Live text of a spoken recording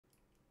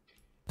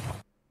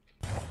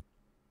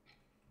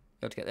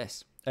able to get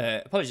this.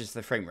 Apologies for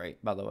the frame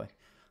rate, by the way.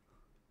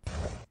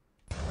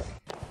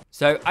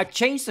 So I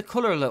changed the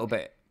colour a little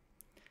bit.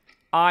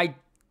 I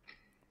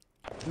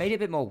made it a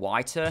bit more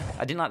whiter.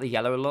 I didn't like the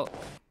yellow look.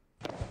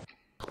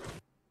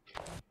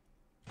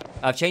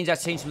 I've changed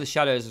some of the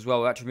shadows as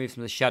well. We had to remove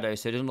some of the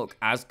shadows, so it doesn't look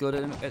as good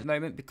at the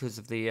moment because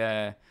of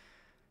the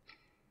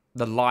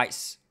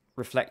lights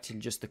reflecting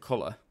just the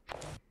colour.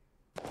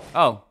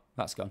 Oh,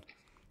 that's gone.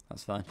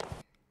 That's fine.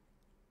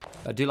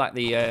 I do like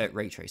the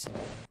ray tracing.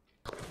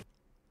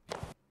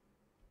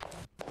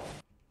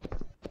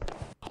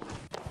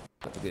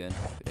 Put the good in.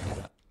 We don't need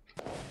that.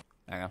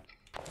 Hang on.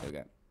 There we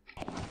go.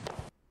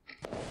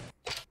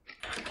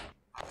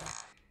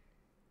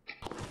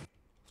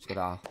 Let's got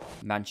our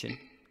mansion.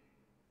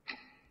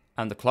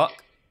 And the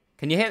clock.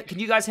 Can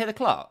you guys hear the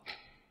clock?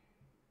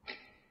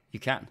 You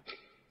can.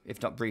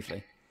 If not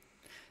briefly.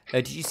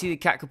 Did you see the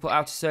cat could put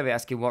out a survey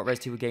asking what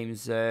Resident Evil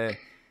games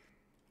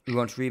we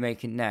want to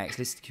remake in next?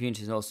 List of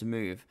communities and also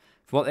move.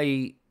 For what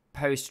they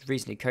posted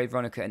recently, Code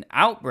Veronica and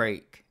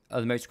Outbreak are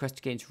the most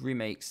requested games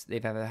remakes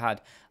they've ever had.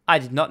 I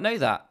did not know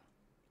that.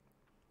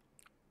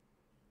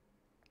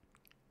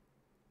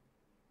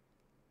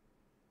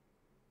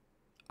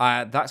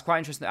 That's quite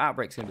interesting that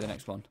Outbreak's going to be the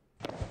next one.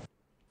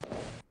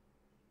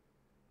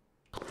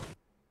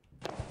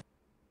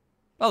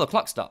 Oh, the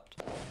clock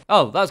stopped.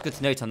 Oh, that was good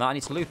to note on that. I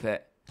need to loop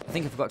it. I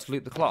think I forgot to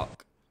loop the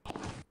clock.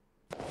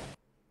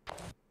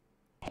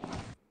 So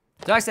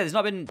like I said, there's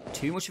not been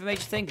too much of a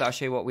major thing, but I'll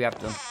show you what we have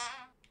done.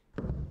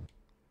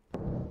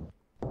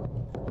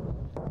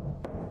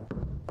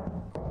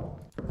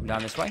 Come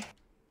down this way.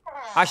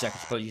 Actually, I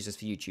could probably use this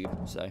for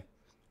YouTube, so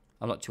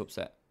I'm not too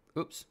upset.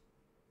 Oops.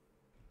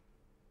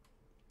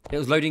 It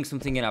was loading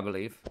something in, I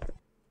believe.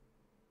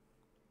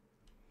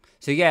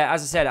 So yeah,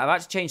 as I said, I've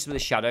had to change some of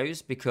the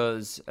shadows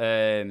because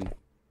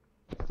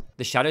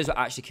the shadows were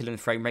actually killing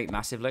the frame rate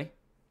massively.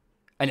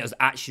 And it was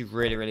actually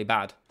really, really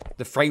bad.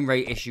 The frame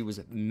rate issue was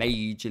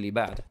majorly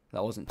bad.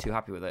 I wasn't too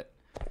happy with it.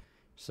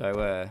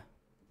 So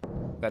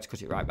we had to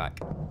cut it right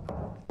back.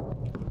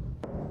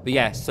 But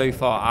yeah, so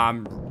far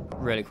I'm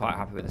really quite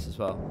happy with this as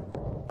well.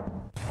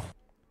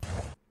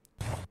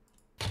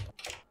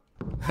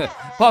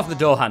 Apart from the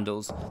door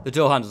handles. The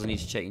door handles need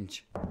to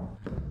change.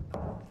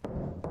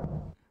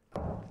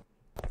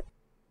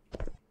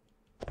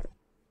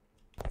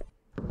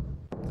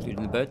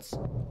 Including the birds.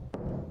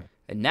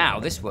 And now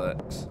this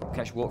works. I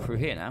can actually walk through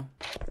here now.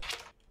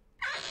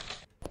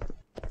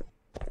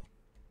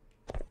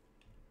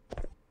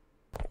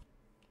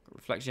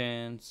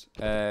 Reflections.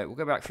 We'll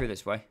go back through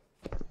this way.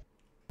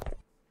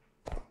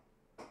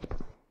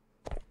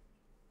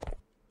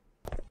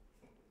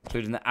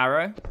 Including the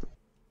arrow.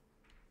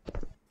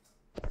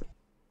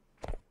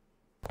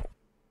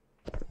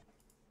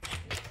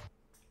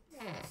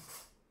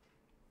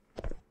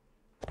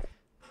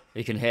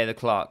 You can hear the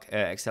clock.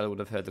 Excella would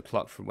have heard the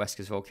clock from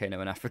Wesker's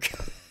volcano in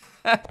Africa.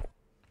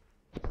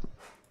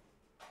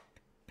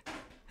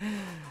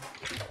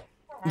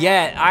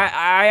 Yeah,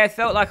 I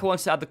felt like I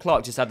wanted to add the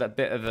clock, just had that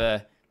bit of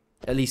at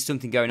least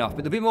something going off.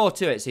 But there'll be more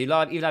to it, so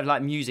you'll even have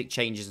like music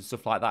changes and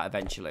stuff like that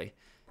eventually.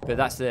 But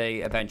that's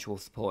the eventual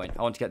point.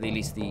 I want to get at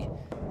least the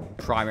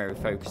primary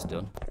focus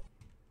done.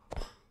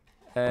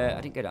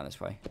 I didn't go down this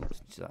way.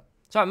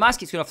 Sorry, my mouse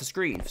keeps going off the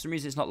screen. For some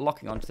reason, it's not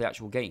locking onto the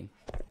actual game.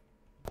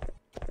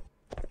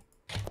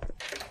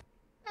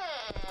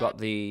 Got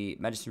the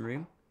medicine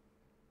room.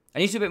 I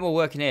need to do a bit more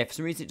work in here. For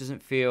some reason, it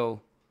doesn't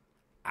feel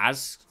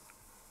as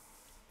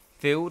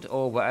filled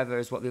or whatever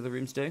as what the other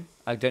rooms do.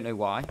 I don't know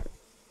why.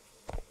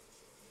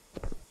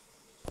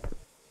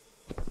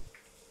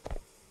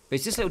 But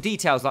it's just little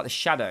details like the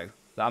shadow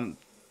that I'm,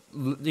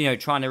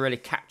 trying to really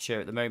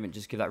capture at the moment.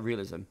 Just give that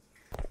realism.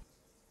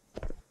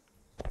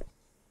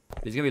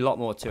 There's going to be a lot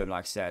more to them,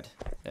 like I said.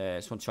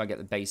 Just want to try and get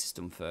the bases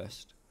done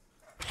first.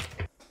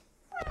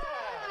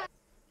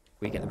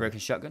 We get the broken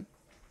shotgun.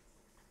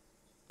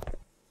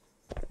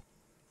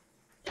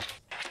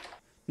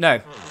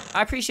 No,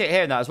 I appreciate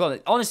hearing that as well.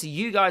 Honestly,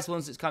 you guys are the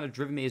ones that's kind of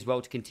driven me as well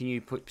to continue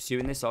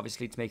pursuing this,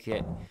 obviously, to make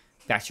it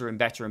better and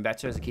better and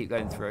better as I keep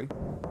going through.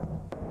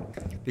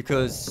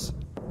 Because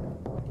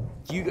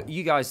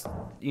you guys,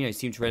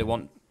 seem to really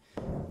want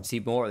to see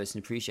more of this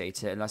and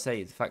appreciate it. And I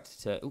say the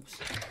fact that,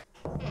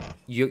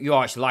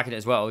 you're actually liking it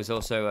as well is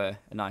also a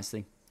nice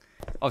thing.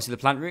 Obviously,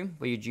 the plant room,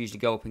 where you'd usually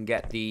go up and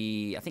get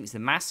I think it's the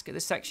mask at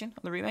this section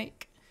on the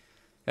remake.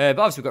 But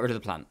obviously, we got rid of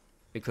the plant,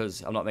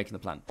 because I'm not making the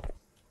plant.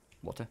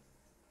 Water.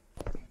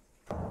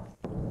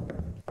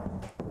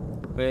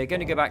 We're going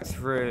to go back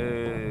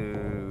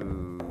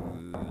through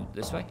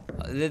this way.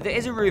 There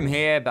is a room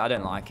here, but I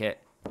don't like it.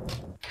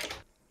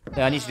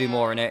 I need to do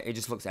more in it. It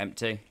just looks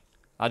empty.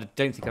 I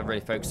don't think I've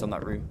really focused on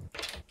that room.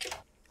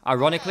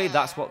 Ironically,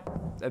 that's what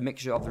a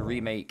mixture of the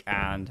remake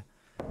and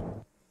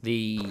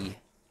the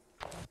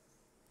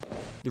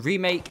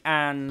remake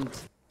and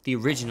the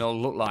original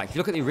look like. If you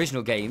look at the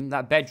original game,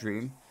 that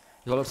bedroom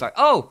is what it looks like.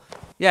 Oh,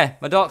 yeah,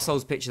 my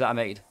Darksouls picture that I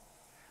made.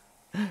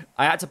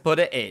 I had to put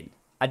it in.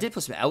 I did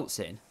put something else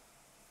in.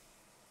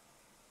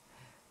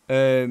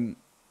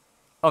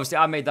 Obviously,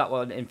 I made that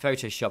one in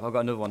Photoshop. I've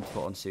got another one to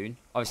put on soon.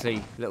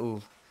 Obviously,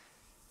 little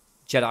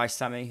Jedi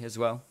Sammy as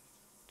well.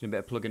 Doing a bit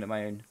of plugging at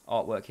my own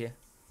artwork here.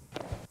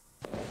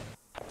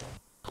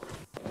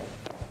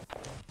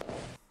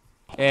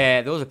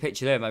 Yeah, there was a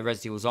picture there of my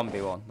Resident Evil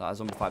Zombie one that I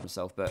zombified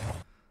myself, but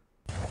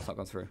it's not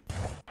gone through.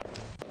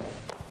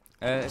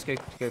 Let's go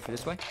for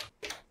this way.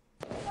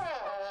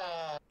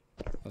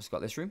 I've just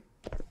got this room.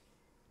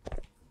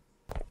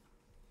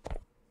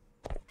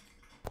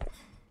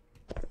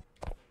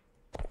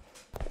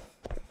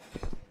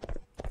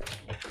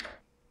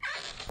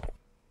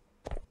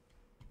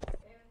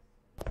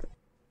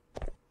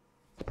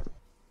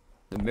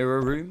 The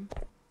mirror room,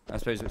 I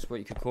suppose that's what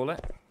you could call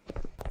it.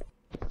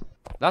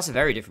 That's a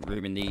very different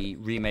room in the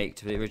remake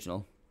to the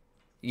original.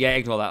 Yeah,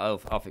 ignore that.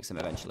 I'll fix them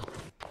eventually.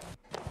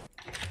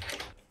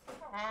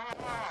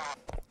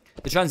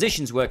 The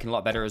transition's working a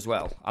lot better as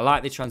well. I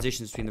like the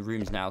transitions between the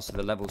rooms now, so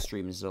the level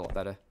stream is a lot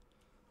better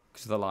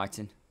because of the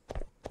lighting.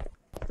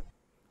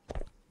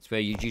 It's where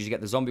you usually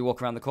get the zombie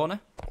walk around the corner.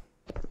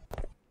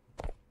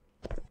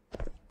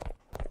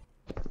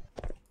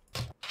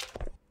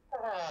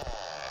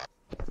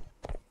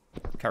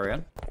 Carry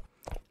on.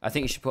 I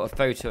think you should put a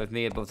photo of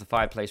me above the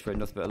fireplace wearing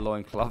nothing but a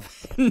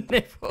loincloth and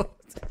nipples.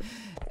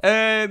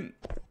 I'm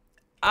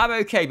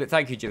okay, but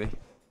thank you, Jimmy.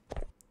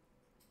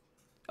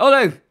 Oh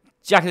no!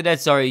 Jack of the Dead,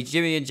 sorry.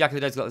 Jimmy and Jack of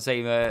the Dead's got the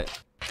same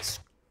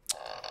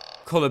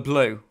colour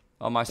blue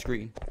on my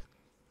screen.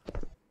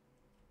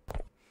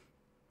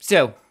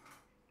 Still,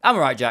 I'm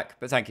alright, Jack,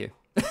 but thank you.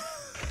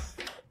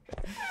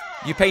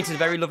 You painted a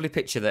very lovely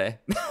picture there.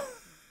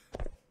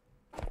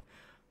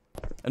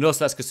 And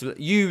also, that's because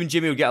you and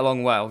Jimmy will get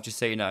along well, just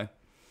so you know.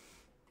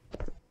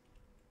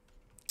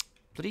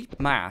 Bloody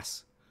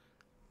mass.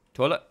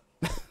 Toilet.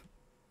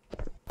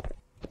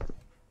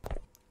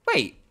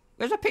 Wait,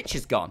 where's my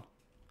pictures gone?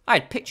 I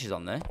had pictures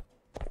on there.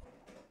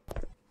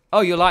 Oh,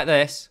 you like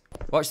this?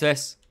 Watch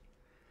this.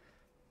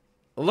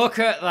 Look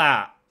at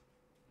that.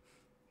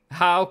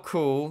 How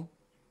cool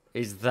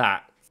is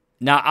that?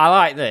 Now, I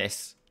like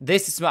this.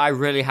 This is what I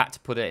really had to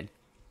put in.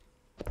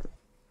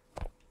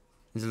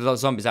 There's a lot of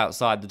zombies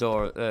outside the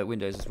door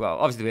windows as well.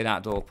 Obviously, there'll be an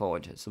outdoor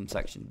port at some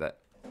section, but...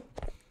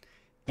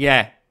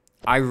 Yeah,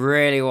 I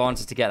really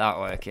wanted to get that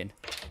working.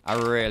 I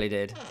really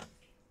did.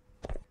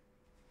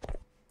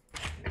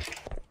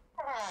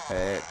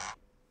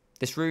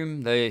 This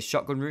room, the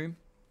shotgun room.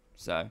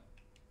 So...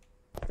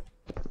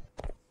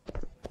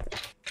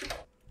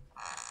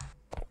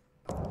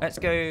 Let's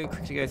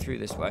quickly go through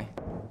this way.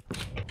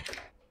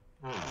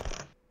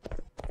 Got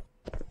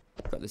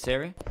this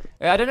area.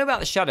 I don't know about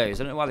the shadows.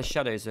 I don't know why the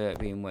shadows are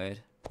being weird.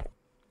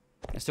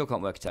 I still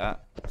can't work it out.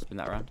 Spin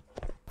that around.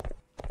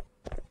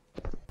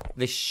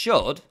 They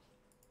should.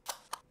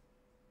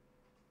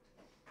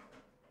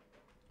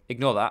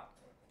 Ignore that.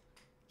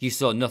 You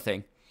saw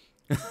nothing.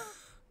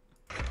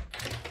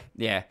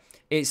 Yeah.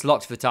 It's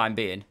locked for the time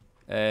being.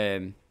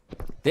 There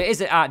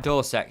is an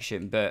outdoor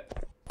section, but...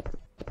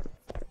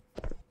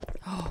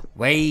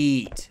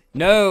 Wait.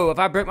 No, have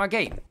I broke my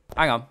game?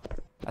 Hang on.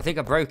 I think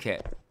I broke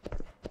it.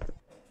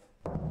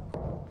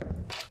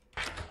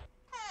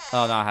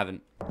 Oh, no, I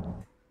haven't.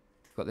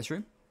 Got this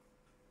room?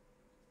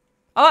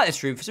 I like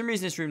this room. For some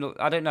reason, this room...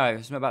 I don't know.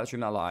 There's something about this room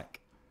that I like.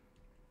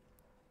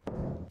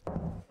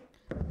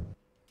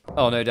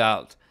 Oh, no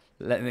doubt.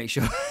 Let me make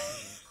sure.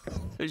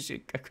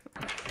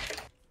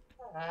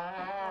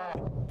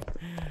 Oh,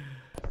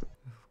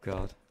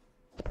 God.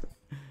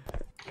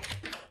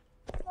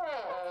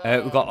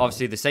 We've got,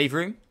 obviously, the save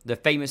room. The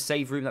famous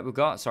save room that we've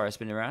got. Sorry, I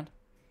spin around.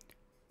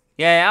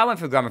 Yeah, I went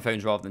for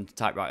gramophones rather than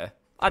typewriter.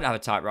 I don't have a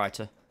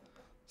typewriter.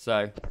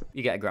 So,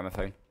 you get a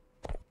gramophone.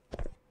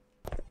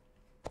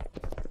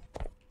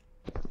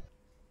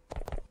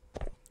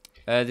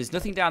 There's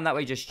nothing down that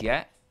way just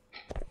yet.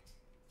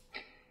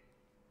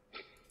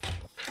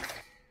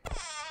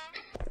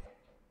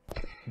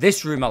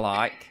 This room I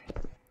like.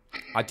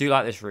 I do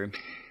like this room.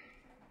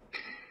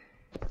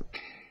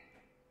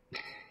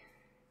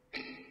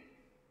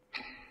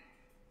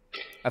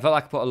 I felt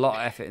like I put a lot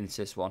of effort into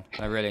this one.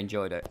 And I really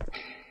enjoyed it.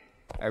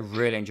 I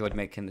really enjoyed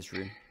making this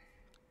room.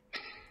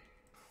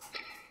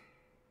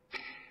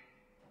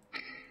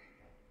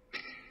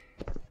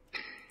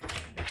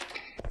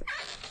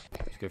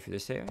 Let's go through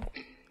this area.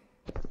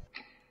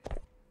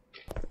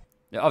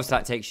 Now, obviously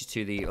that takes you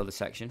to the other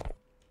section.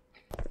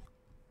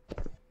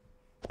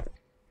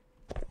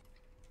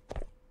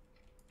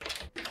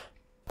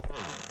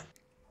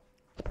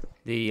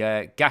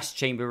 The gas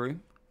chamber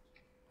room.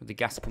 Where the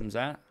gas comes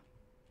out.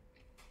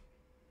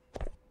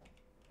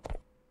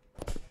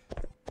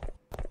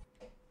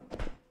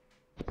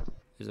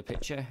 There's a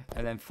picture.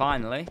 And then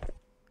finally,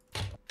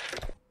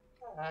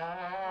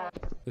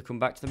 we come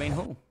back to the main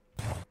hall.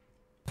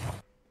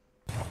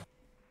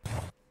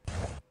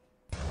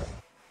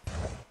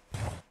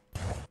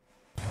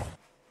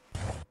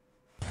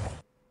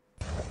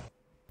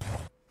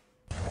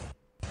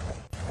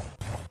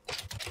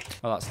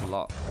 Oh, that's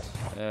locked.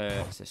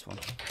 It's this one.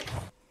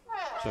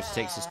 So it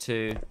takes us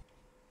to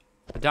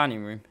the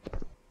dining room.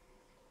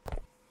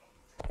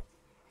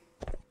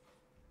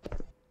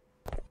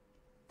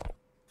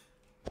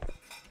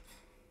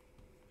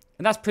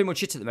 And that's pretty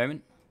much it at the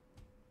moment.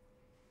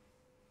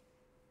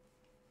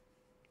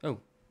 Oh.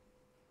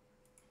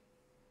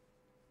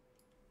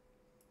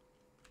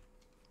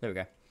 There we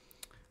go.